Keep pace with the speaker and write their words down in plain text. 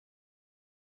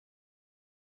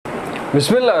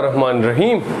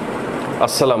Bismillahirrahmanirrahim.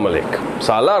 Assalamu alaikum.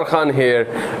 Salaar Khan here,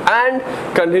 and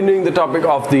continuing the topic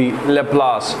of the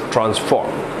Laplace transform.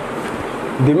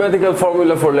 The mathematical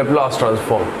formula for Laplace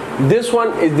transform. This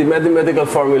one is the mathematical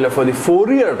formula for the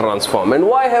Fourier transform. And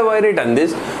why have I written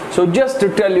this? So just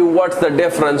to tell you what's the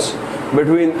difference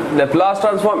between Laplace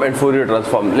transform and Fourier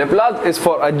transform. Laplace is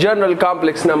for a general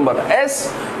complex number S,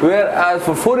 whereas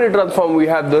for Fourier transform we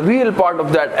have the real part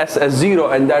of that S as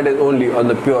 0, and that is only on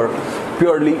the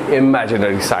purely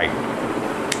imaginary side.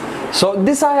 So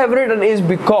this I have written is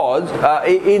because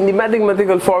in the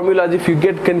mathematical formulas, if you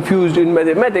get confused in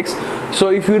mathematics, so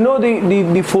if you know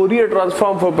the Fourier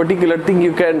transform for a particular thing,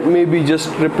 you can maybe just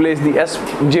replace the S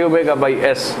j omega by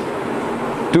S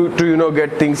to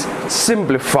get things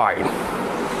simplified.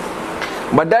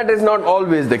 But that is not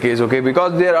always the case, okay,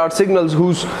 because there are signals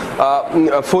whose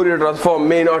Fourier transform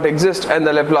may not exist and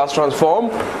the Laplace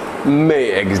transform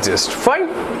may exist. Fine.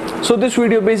 So this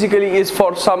video basically is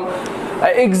for some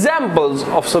examples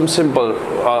of some simple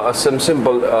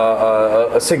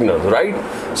signals, right?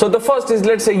 So the first is,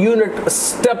 let's say, unit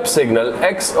step signal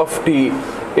x of t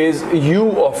is u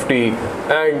of t,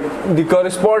 and the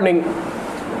corresponding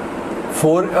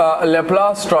for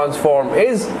Laplace transform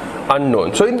is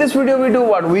unknown. So in this video we do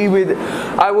what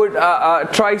I would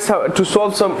try to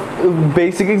solve some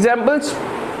basic examples,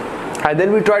 and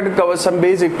then we try to cover some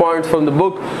basic points from the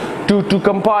book to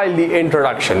compile the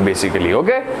introduction basically,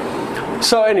 okay?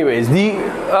 So anyways, the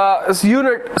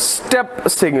unit step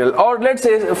signal, or let's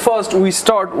say first we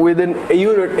start with a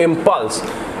unit impulse,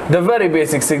 the very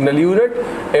basic signal, unit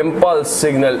impulse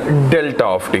signal delta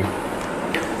of t.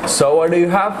 So what do you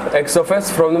have? X of s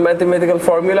from the mathematical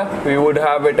formula, we would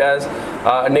have it as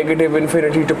negative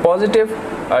infinity to positive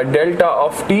delta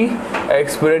of t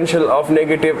exponential of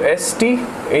negative st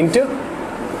into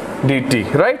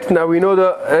dt, right? Now we know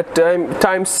the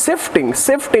time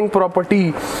shifting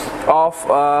property of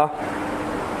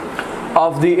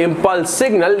the impulse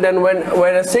signal. Then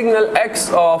when a signal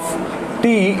x of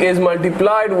t is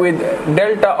multiplied with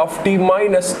delta of t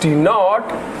minus t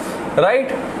naught,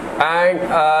 right,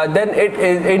 and then it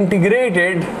is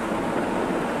integrated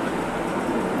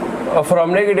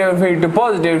from negative infinity to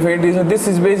positive infinity. So this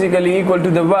is basically equal to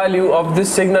the value of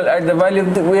this signal at the value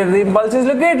of where the impulse is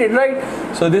located, right?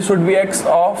 So this would be x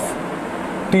of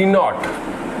t naught.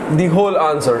 The whole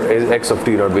answer is x of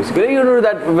t naught basically. You know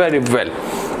that very well.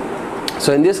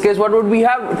 So in this case, what would we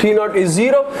have? T naught is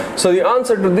 0. So the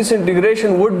answer to this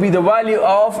integration would be the value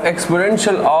of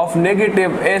exponential of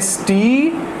negative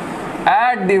st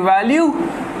at the value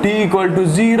t equal to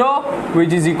 0,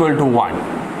 which is equal to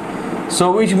 1.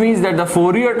 So which means that the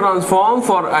Fourier transform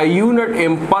for a unit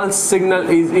impulse signal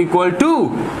is equal to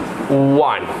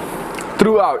 1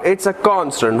 throughout. It's a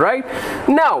constant, right?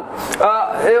 Now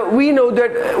we know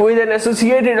that with an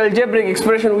associated algebraic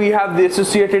expression we have the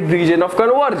associated region of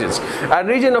convergence. A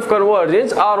region of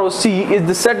convergence, ROC, is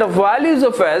the set of values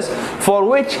of S for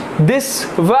which this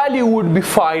value would be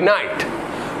finite.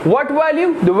 What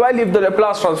value? The value of the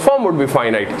Laplace transform would be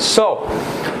finite. So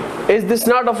is this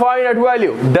not a finite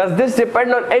value? Does this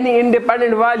depend on any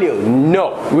independent value?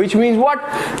 No. Which means what?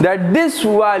 That this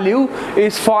value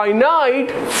is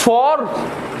finite for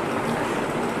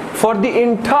the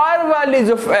entire values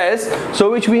of S. So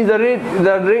which means the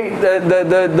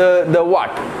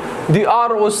what? The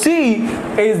ROC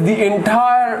is the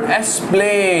entire S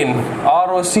plane.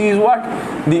 ROC is what?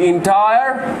 The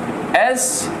entire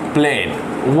S plane.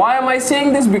 Why am I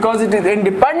saying this? Because it is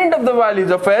independent of the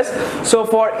values of S. So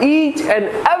for each and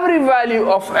every value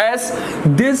of S,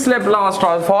 this Laplace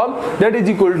transform that is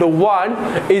equal to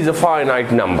 1 is a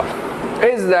finite number.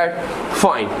 Is that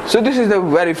fine? So this is the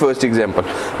very first example.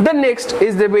 The next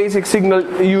is the basic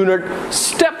signal unit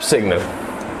step signal.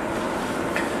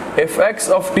 If x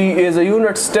of t is a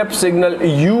unit step signal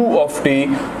u of t,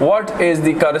 what is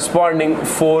the corresponding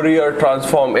Fourier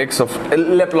transform x of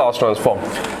Laplace transform?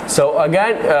 So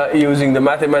again, using the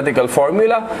mathematical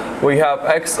formula, we have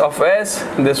x of s,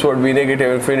 this would be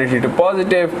negative infinity to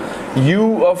positive,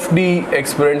 u of t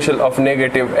exponential of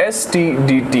negative st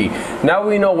dt. Now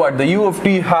we know what the u of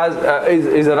t has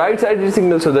is a right-sided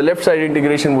signal, so the left side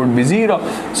integration would be 0.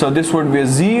 So this would be a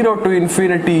 0 to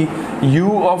infinity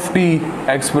u of t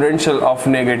exponential of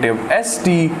negative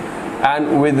st,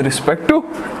 and with respect to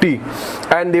t,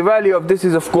 and the value of this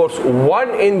is of course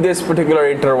 1 in this particular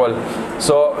interval.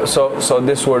 So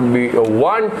this would be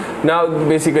 1. Now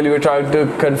basically we're trying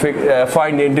to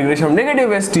find the integration of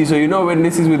negative st. So you know when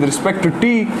this is with respect to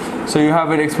t, so you have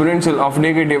an exponential of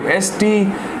negative st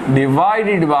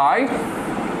divided by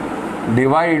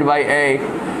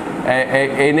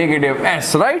a negative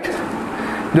s, right?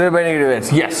 Divided by negative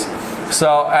s, yes.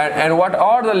 So and what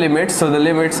are the limits? So the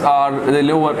limits are, the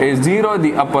lower is 0,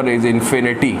 the upper is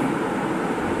infinity.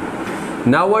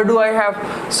 Now what do I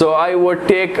have? So I would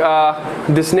take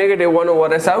this negative 1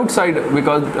 over s outside,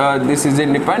 because this is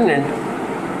independent.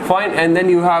 Fine. And then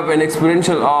you have an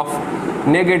exponential of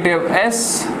negative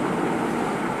s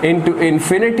into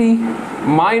infinity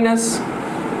minus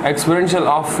exponential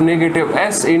of negative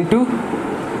s into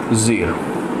 0.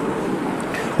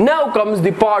 Now comes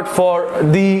the part for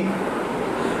the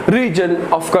region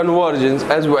of convergence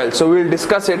as well. So we'll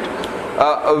discuss it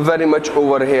very much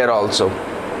over here also.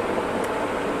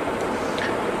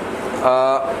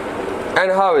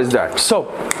 And how is that?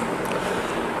 So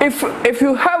if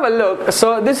you have a look,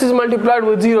 so this is multiplied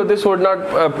with 0, this would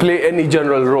not play any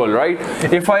general role, right?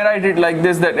 If I write it like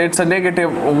this, that it's a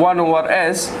negative 1 over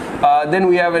s, then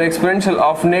we have an exponential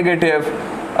of negative,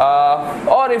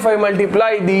 or if I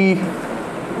multiply the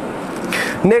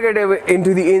negative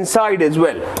into the inside as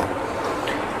well,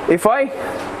 if I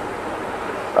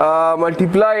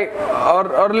multiply,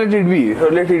 or let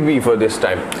it be for this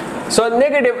time. So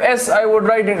negative s, I would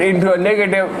write it into a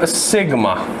negative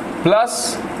sigma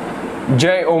plus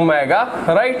j omega,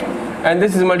 right? And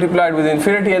this is multiplied with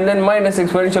infinity, and then minus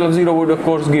exponential of 0 would of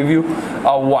course give you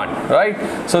a 1, right?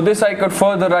 So this I could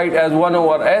further write as 1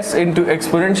 over s into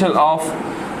exponential of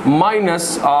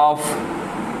minus of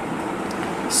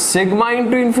sigma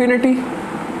into infinity,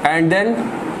 and then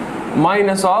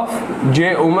minus of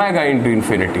j omega into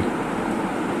infinity,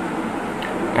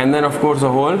 and then of course a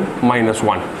whole minus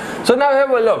 1. So now have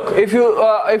a look. If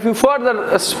you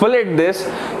further split this,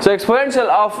 so exponential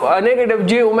of negative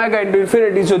j omega into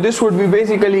infinity, so this would be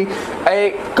basically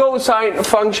a cosine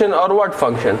function, or what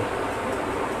function?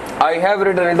 I have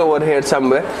written it over here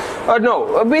somewhere.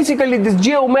 No, basically this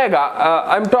j omega,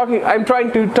 I'm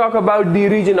trying to talk about the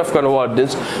region of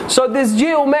convergence. So this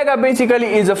j omega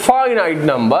basically is a finite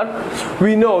number.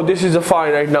 We know this is a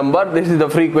finite number, this is the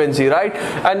frequency, right?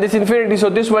 And this infinity,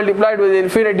 so this multiplied with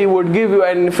infinity would give you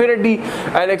an infinity,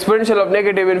 and exponential of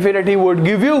negative infinity would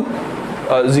give you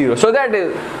 0. So that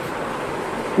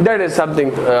is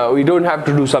something we don't have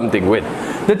to do something with.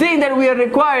 The thing that we are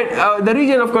required, the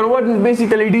region of convergence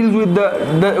basically deals with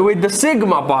the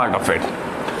sigma part of it.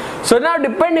 So now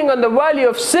depending on the value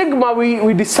of sigma,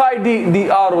 we decide the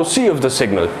ROC of the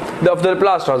signal, of the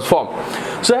Laplace transform.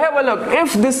 So have a look.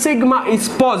 If the sigma is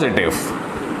positive,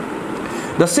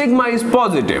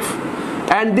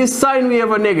 and this sign we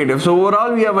have a negative, so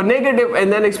overall we have a negative,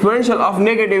 and then exponential of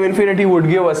negative infinity would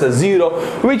give us a 0,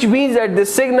 which means that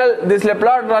this signal, this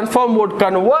Laplace transform would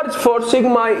converge for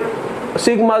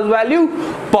sigma's value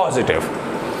positive.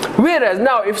 Whereas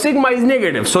now if sigma is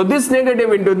negative, so this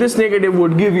negative into this negative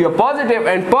would give you a positive,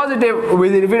 and positive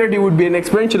with infinity would be an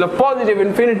exponential of positive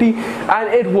infinity, and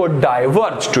it would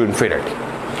diverge to infinity.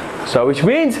 So which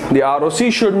means the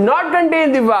ROC should not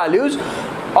contain the values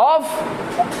of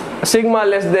sigma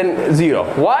less than 0.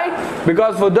 Why?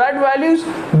 Because for that values,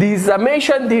 the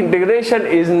summation, the integration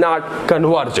is not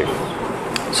converging.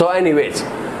 So anyways,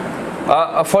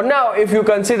 for now, if you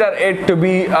consider it to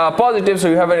be positive, so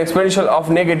you have an exponential of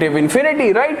negative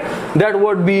infinity, right? That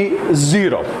would be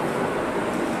 0,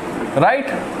 right?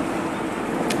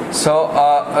 So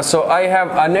I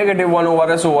have a negative 1 over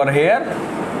s over here,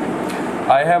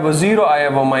 I have a 0, I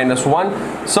have a minus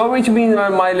 1, so which means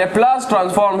my Laplace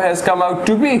transform has come out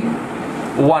to be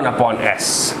 1 upon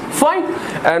s. Fine.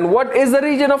 And what is the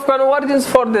region of convergence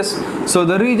for this? So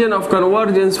the region of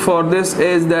convergence for this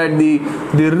is that the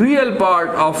real part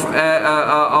of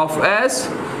s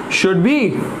should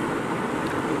be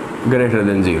greater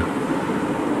than 0.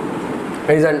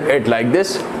 Isn't it like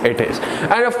this? It is.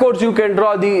 And of course you can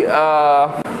draw the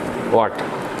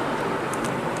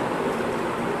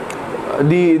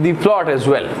the plot as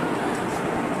well.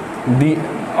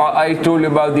 I told you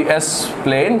about the s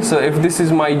plane. So if this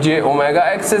is my j omega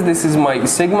axis, this is my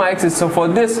sigma axis. So for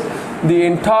this, the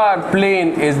entire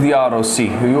plane is the ROC.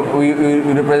 We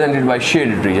represent it by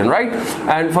shaded region, right?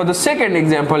 And for the second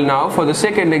example now,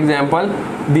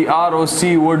 the ROC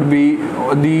would be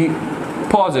the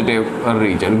positive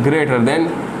region, greater than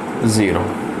 0.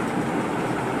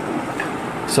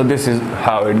 So this is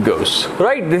how it goes,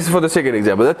 right? This is for the second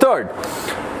example.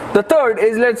 The third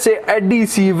is, let's say, a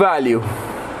DC value,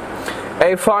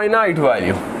 a finite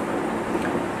value.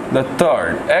 The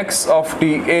third, x of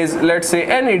t, is, let's say,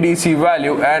 any DC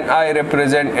value, and I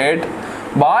represent it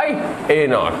by a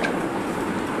naught.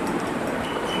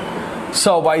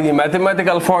 So by the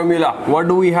mathematical formula, what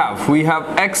do we have? We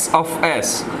have x of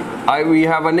s. We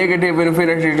have a negative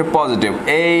infinity to positive,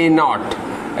 a naught,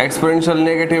 exponential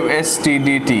negative st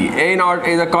dt. A naught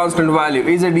is a constant value,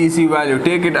 is a DC value.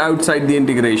 Take it outside the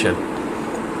integration.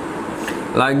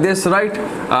 like this, right?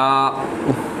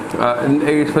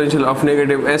 Exponential of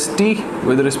negative st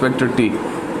with respect to t,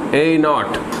 a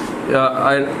naught,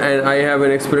 and I have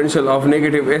an exponential of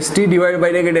negative st divided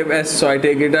by negative s, so I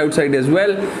take it outside as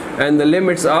well, and the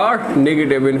limits are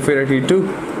negative infinity to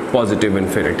positive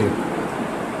infinity.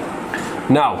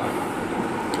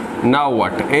 Now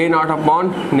what? A naught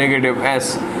upon negative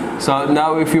s. So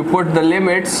now if you put the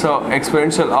limits, so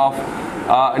exponential of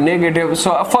negative,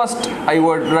 so first I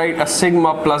would write a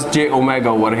sigma plus j omega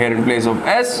over here in place of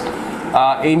s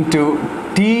into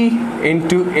t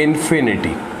into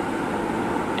infinity,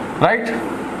 right?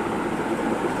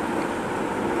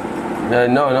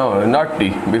 No, not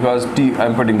t, because t,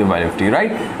 I'm putting the value of t,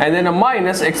 right? And then a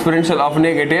minus exponential of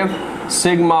negative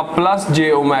sigma plus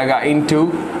j omega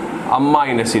into a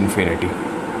minus infinity.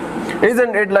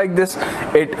 Isn't it like this?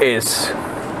 It is.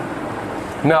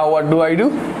 Now what do?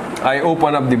 I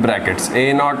open up the brackets.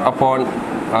 A naught upon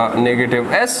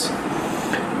negative s,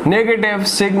 negative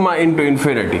sigma into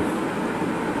infinity,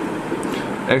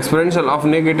 exponential of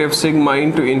negative sigma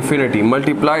into infinity,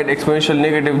 multiplied exponential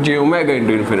negative j omega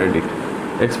into infinity,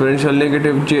 exponential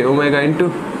negative j omega into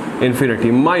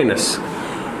infinity, minus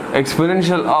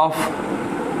exponential of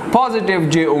positive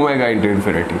j omega into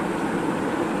infinity,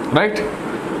 right?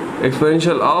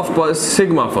 Exponential of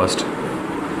sigma first,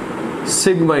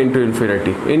 sigma into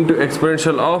infinity, into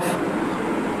exponential of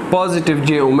positive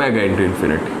j omega into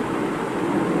infinity.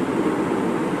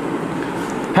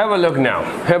 Have a look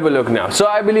now. So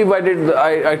I believe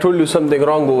I told you something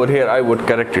wrong over here. I would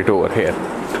correct it over here.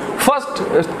 First,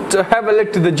 have a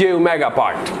look to the j omega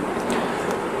part.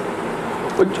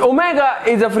 Omega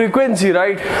is a frequency,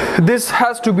 right? This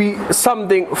has to be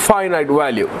something finite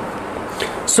value.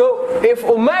 So if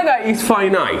omega is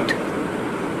finite,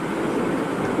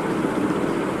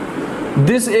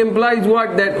 this implies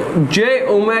what? That j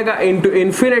omega into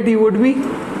infinity would be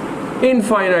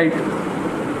infinite,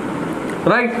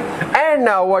 right? And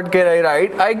now what can I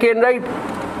write? I can write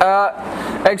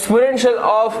exponential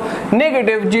of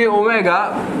negative j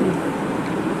omega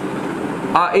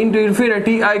into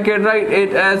infinity. I can write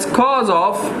it as cos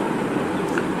of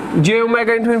j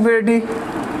omega into infinity.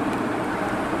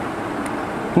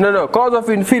 No, cos of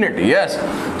infinity, yes.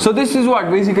 So this is what?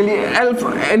 Basically,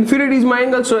 infinity is my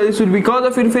angle, so this will be cos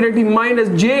of infinity minus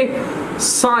j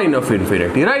sine of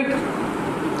infinity, right?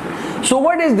 So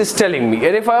what is this telling me?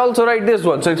 And if I also write this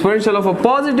one, so exponential of a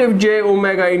positive j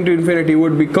omega into infinity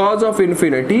would be cos of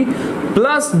infinity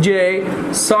plus j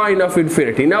sine of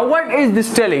infinity. Now what is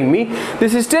this telling me?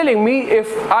 This is telling me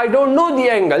if I don't know the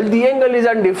angle is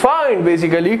undefined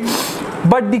basically,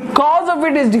 but the cos of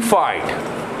it is defined.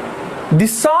 The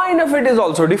sine of it is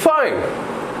also defined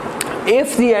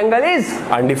if the angle is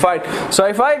undefined. So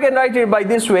if I can write it by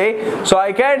this way, so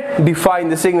I can define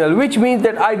the signal, which means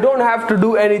that I don't have to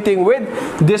do anything with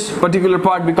this particular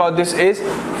part, because this is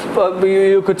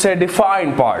you could say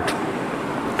defined part.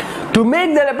 To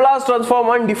make the Laplace transform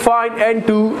undefined and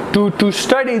to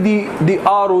study the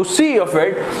ROC of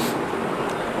it,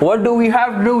 what do we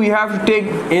have to do? We have to take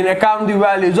in account the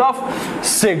values of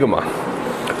sigma.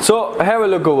 So have a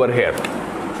look over here.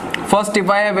 First, if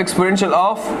I have exponential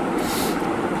of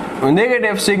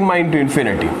negative sigma into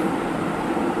infinity,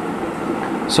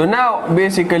 so now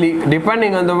basically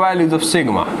depending on the values of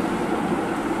sigma,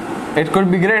 it could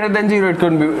be greater than 0, it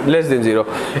could be less than 0.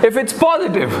 If it's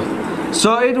positive,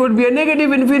 so it would be a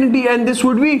negative infinity, and this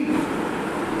would be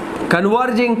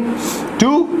converging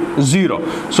to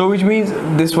 0, so which means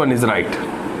this one is right.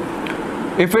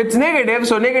 If it's negative,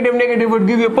 so negative would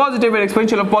give you a positive, and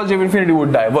exponential of positive infinity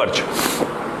would diverge.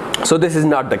 So this is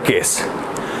not the case.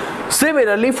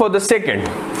 Similarly for the second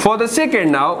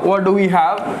now, what do we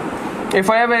have? If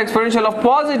I have an exponential of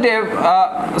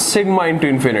positive sigma into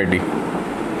infinity,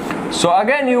 so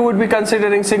again you would be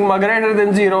considering sigma greater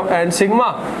than 0 and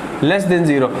sigma less than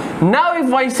 0. Now if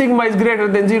my sigma is greater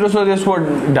than 0, so this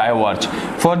would diverge.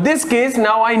 For this case,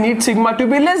 now I need sigma to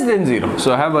be less than 0.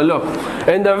 So have a look.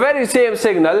 In the very same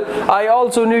signal, I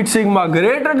also need sigma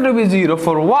greater to be 0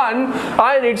 for one.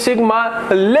 I need sigma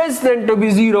less than to be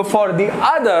 0 for the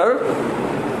other.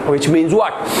 Which means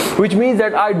what? Which means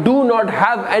that I do not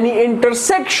have any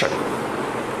intersection.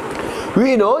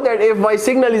 We know that if my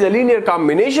signal is a linear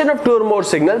combination of two or more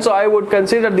signals, so I would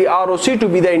consider the ROC to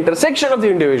be the intersection of the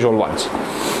individual ones,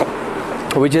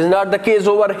 which is not the case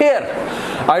over here.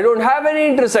 I don't have any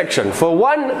intersection. For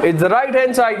one, it's the right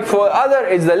hand side, for other,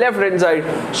 it's the left hand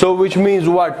side. So which means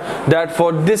what? That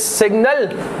for this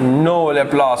signal, no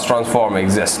Laplace transform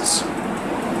exists.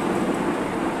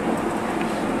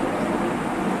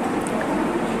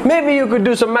 Maybe you could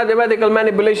do some mathematical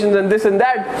manipulations and this and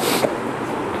that,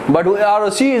 but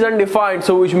ROC is undefined,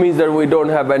 so which means that we don't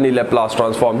have any Laplace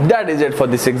transform. That is it for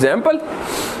this example.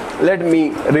 Let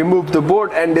me remove the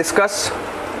board and discuss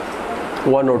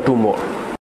one or two more.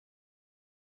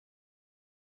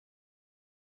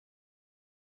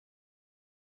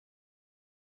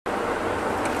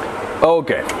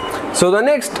 Okay, so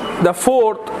the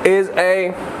fourth is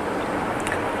a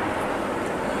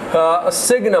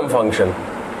signum function,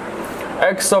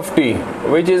 x of t,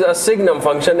 which is a signum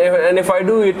function, and if I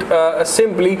do it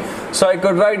simply, so I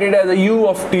could write it as a u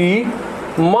of t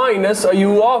minus a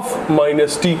u of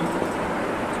minus t.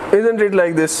 Isn't it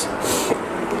like this?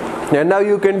 And now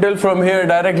you can tell from here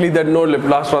directly that no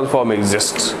Laplace transform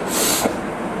exists.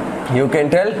 You can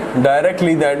tell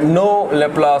directly that no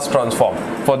Laplace transform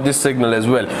for this signal as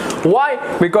well. Why?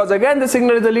 Because again the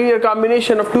signal is a linear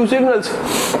combination of two signals,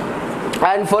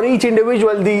 and for each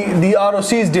individual the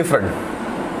ROC is different.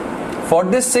 For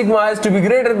this sigma has to be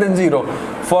greater than 0,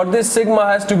 for this sigma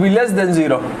has to be less than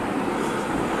 0.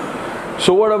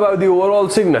 So what about the overall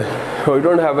signal? We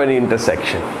don't have any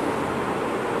intersection.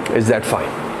 Is that fine?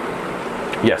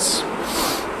 Yes.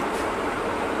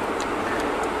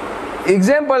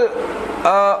 Example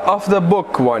of the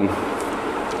book, one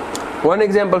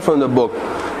example from the book.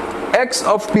 X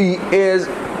of t is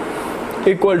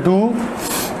equal to,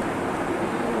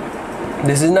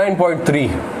 this is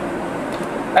 9.3.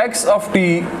 X of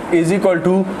t is equal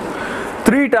to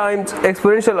 3 times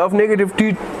exponential of negative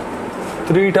t,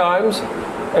 3 times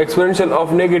exponential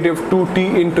of negative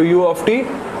 2t into u of t,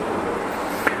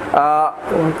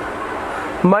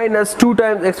 minus 2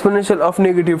 times exponential of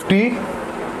negative t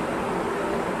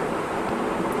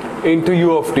into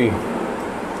u of t,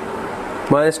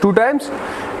 minus 2 times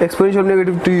exponential of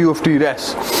negative t u of t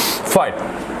rest. Fine.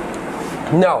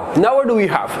 Now what do we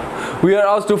have? We are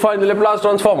asked to find the Laplace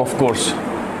transform, of course.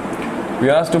 We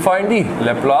are asked to find the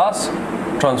Laplace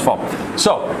transform.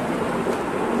 So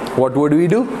what would we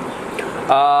do?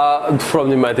 From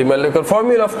the mathematical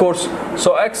formula, of course.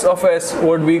 So x of s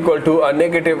would be equal to a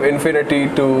negative infinity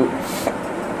to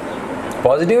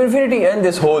positive infinity, and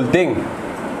this whole thing.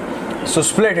 So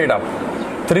split it up.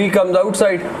 3 comes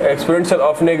outside, exponential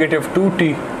of negative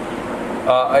 2t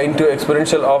into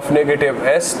exponential of negative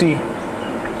st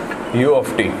u of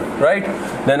t, right?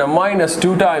 Then a minus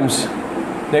 2 times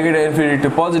negative infinity to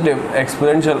positive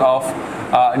exponential of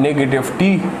negative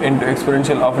t into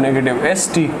exponential of negative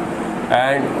st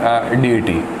and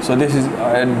dt. So this is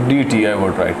dt I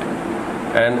would write.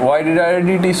 And why did I write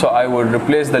dt? So I would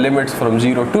replace the limits from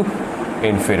 0 to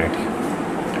infinity.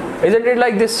 Isn't it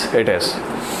like this? It is.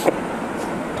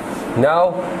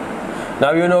 Now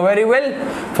you know very well.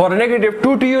 For a negative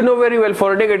 2t you know very well.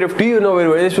 For a negative t you know very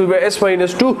well. This will be s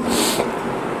minus 2,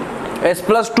 s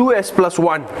plus 2, s plus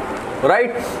 1.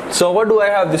 Right? So what do I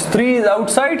have? This 3 is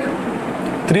outside.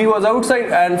 3 was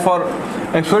outside, and for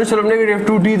exponential of negative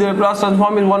 2t the Laplace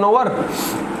transform is 1 over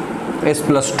s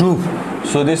plus 2.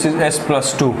 So this is s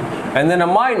plus 2. And then a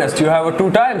minus, you have a 2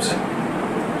 times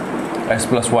s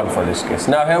plus 1 for this case.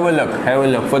 Now have a look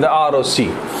for the ROC.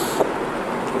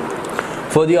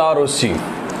 For the ROC.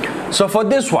 So for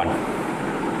this one,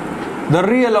 the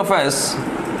real of s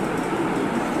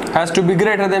has to be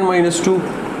greater than minus 2.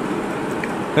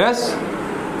 Yes?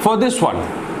 For this one,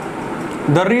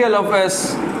 the real of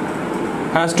s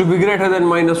has to be greater than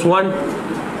minus 1.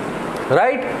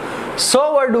 Right?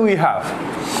 So what do we have?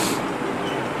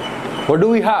 What do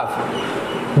we have?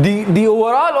 The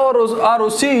overall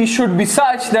ROC should be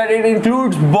such that it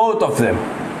includes both of them.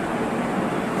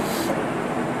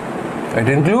 It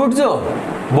includes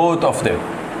both of them.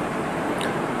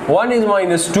 One is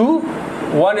minus 2,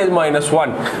 one is minus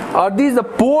 1. Are these the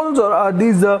poles, or are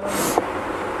these the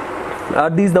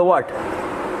what?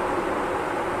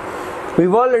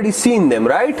 We've already seen them,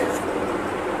 right?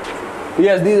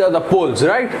 Yes, these are the poles,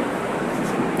 right?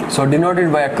 So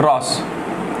denoted by a cross.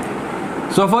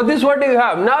 So for this, what do you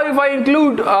have? Now if I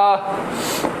include,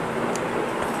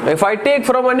 if I take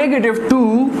from a negative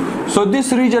 2, so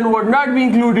this region would not be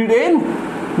included in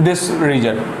this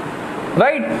region,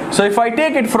 right? So if I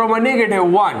take it from a negative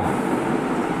 1,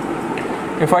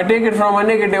 if I take it from a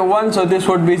negative 1, so this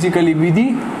would basically be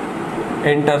the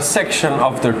intersection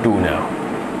of the two now,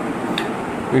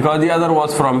 because the other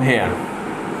was from here.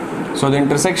 So the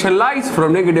intersection lies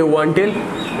from negative 1 till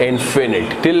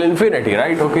infinity,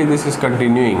 right? Okay, this is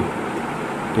continuing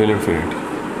till infinity.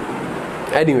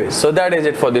 Anyways, so that is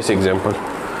it for this example.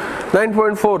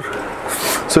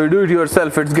 9.4. So you do it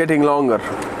yourself, it's getting longer.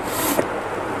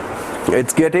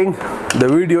 The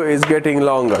video is getting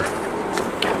longer.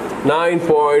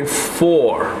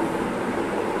 9.4.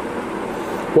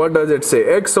 What does it say?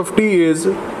 X of t is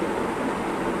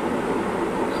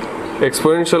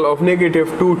exponential of negative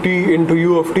 2t into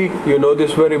u of t, you know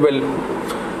this very well,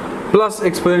 plus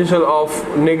exponential of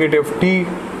negative t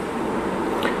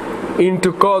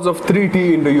into cos of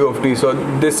 3t into u of t. So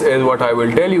this is what I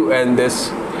will tell you, and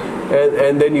this,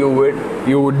 and then you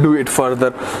would do it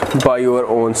further by your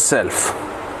own self.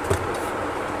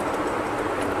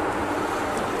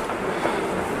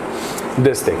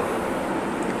 This thing,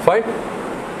 fine.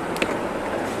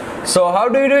 So how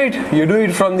do you do it? You do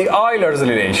it from the Euler's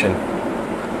relation.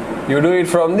 You do it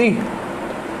from the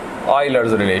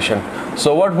Euler's relation.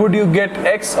 So what would you get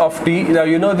x of t? Now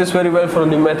you know this very well from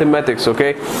the mathematics,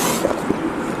 okay?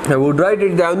 I would write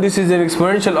it down. This is an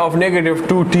exponential of negative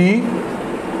 2t,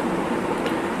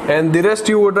 and the rest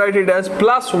you would write it as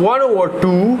plus 1 over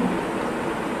 2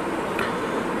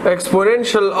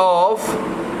 exponential of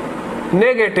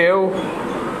negative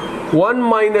 1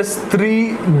 minus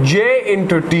 3j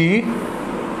into t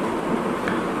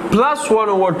plus 1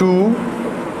 over 2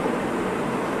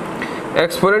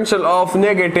 exponential of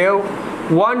negative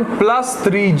 1 plus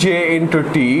 3j into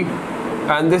t,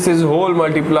 and this is whole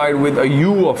multiplied with a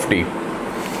u of t.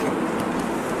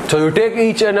 So you take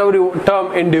each and every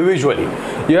term individually.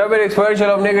 You have an exponential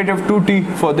of negative 2t,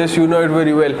 for this you know it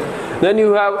very well. Then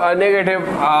you have a negative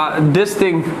this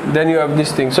thing, then you have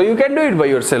this thing. So you can do it by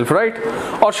yourself, right?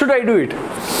 Or should I do it?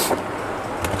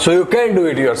 So you can do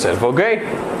it yourself, okay?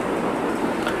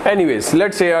 Anyways,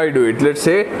 let's say I do it. Let's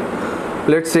say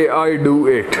I do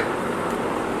it.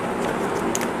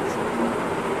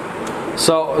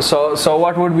 So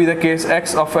what would be the case?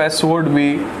 X of s would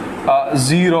be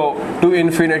 0 to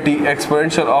infinity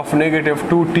exponential of negative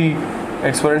 2t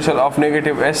exponential of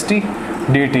negative st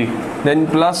dt, then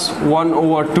plus 1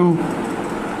 over 2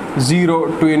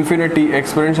 0 to infinity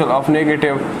exponential of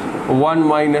negative 1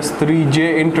 minus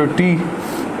 3j into t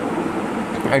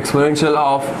exponential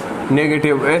of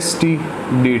negative st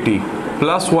dt,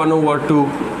 plus 1 over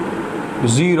 2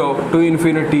 0 to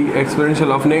infinity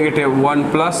exponential of negative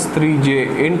 1 plus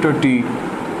 3j into t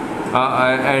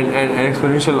and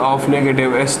exponential of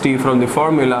negative st from the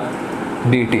formula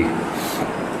dt.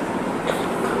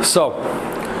 So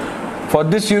for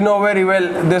this you know very well,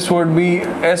 this would be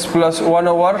s plus 1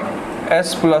 over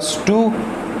s plus 2,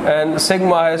 and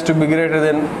sigma has to be greater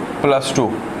than plus 2,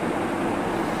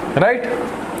 right?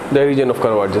 The region of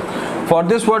convergence. For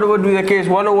this, what would be the case?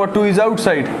 1 over 2 is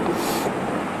outside,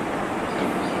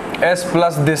 s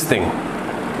plus this thing,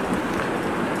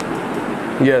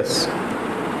 yes.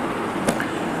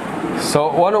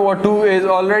 So 1 over 2 is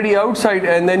already outside,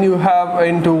 and then you have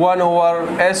into 1 over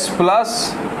s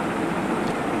plus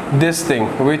this thing,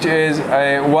 which is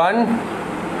a 1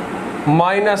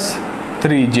 minus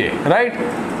 3j, right?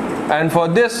 And for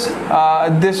this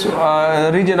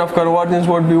region of convergence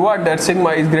would be what? That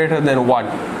sigma is greater than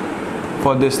 1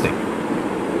 for this thing,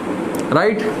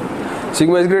 right?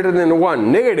 Sigma is greater than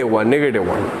 1, negative 1, negative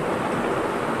 1,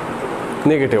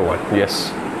 negative 1,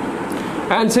 yes.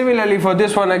 And similarly for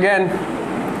this one again,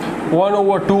 1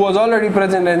 over 2 was already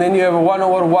present, and then you have 1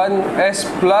 over 1 s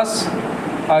plus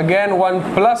again 1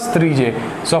 plus 3j.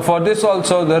 So for this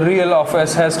also the real of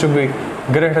s has to be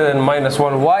greater than minus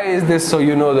 1. Why is this? So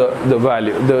you know the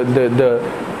value, the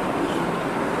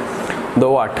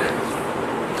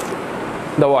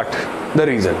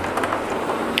reason.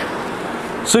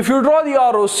 So if you draw the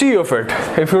ROC of it,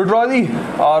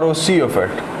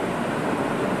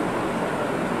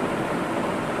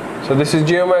 so this is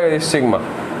j omega, this is sigma,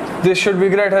 this should be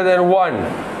greater than 1.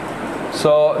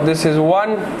 So this is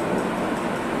 1.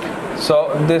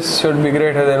 So this should be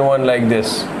greater than 1 like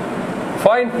this.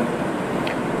 Fine.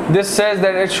 This says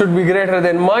that it should be greater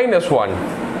than minus 1.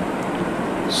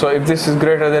 So if this is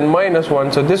greater than minus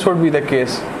 1, so this would be the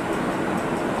case.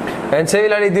 And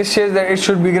similarly, this says that it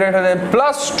should be greater than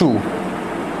plus 2.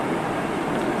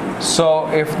 So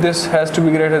if this has to be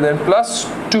greater than plus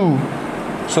 2,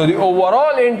 so the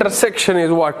overall intersection is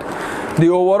what? The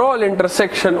overall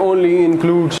intersection only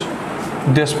includes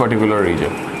this particular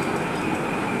region,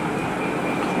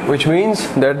 which means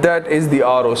that that is the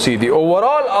ROC. The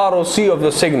overall ROC of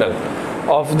the signal,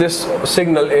 of this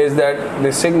signal, is that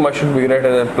the sigma should be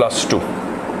greater than plus 2,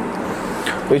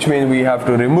 which means we have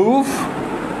to remove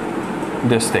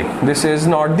this thing. This is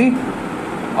not the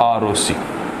ROC.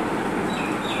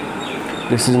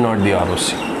 This is not the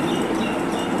ROC.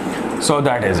 So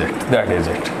that is it. That is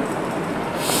it.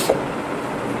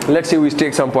 Let's see, we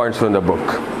take some points from the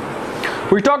book.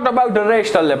 We talked about the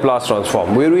rational Laplace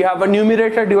transform, where we have a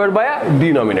numerator divided by a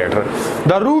denominator.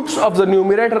 The roots of the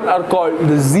numerator are called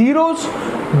the zeros.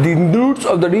 The roots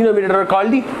of the denominator are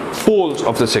called the poles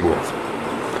of the signal.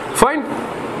 Fine?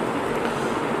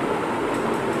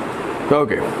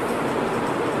 Okay.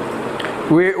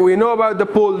 We know about the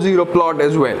pole zero plot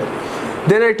as well.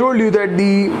 Then I told you that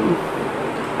the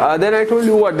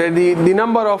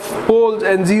number of poles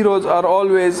and zeros are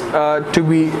always to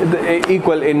be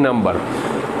equal in number,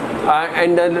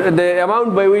 and the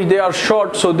amount by which they are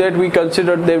short, so that we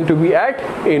consider them to be at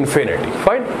infinity.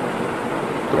 Fine.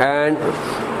 And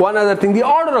one other thing, the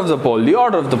order of the pole.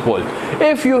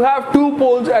 If you have two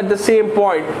poles at the same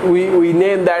point, we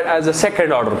name that as a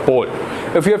second order pole.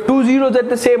 If you have two zeros at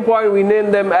the same point, we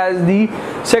name them as the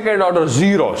second order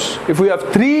zeros. If we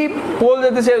have three poles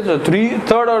at the same, so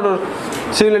third order,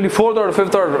 similarly fourth order,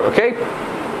 fifth order. Okay,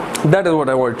 that is what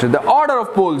I wanted. The order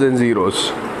of poles and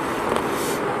zeros.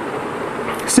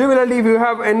 Similarly, if you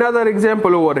have another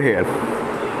example over here.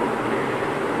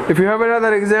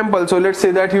 So let's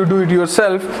say that you do it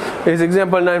yourself. Is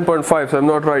example 9.5, so I'm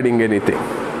not writing anything.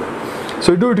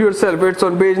 So do it yourself. It's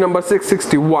on page number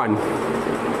 661.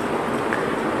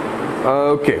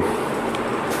 Okay.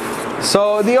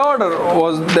 So the order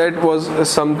was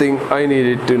something I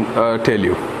needed to tell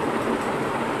you.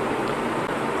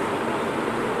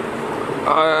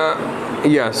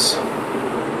 Yes.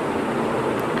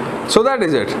 So that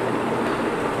is it.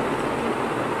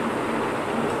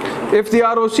 If the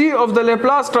ROC of the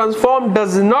Laplace transform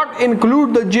does not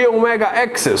include the j omega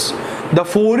axis, the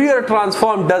Fourier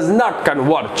transform does not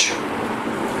converge.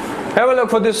 Have a look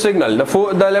for this signal.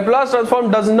 The Laplace transform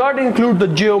does not include the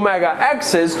j omega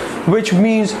axis, which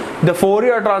means the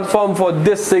Fourier transform for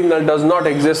this signal does not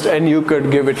exist, and you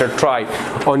could give it a try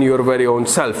on your very own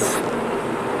self.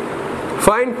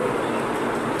 Fine.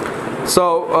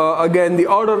 So again, the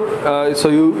order, so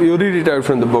you read it out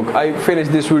from the book. I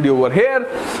finished this video over here.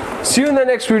 See you in the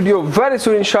next video very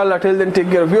soon, inshallah. Till then, take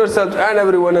care of yourselves and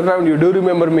everyone around you. Do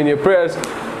remember me in your prayers.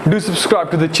 Do subscribe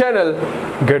to the channel.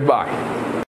 Goodbye.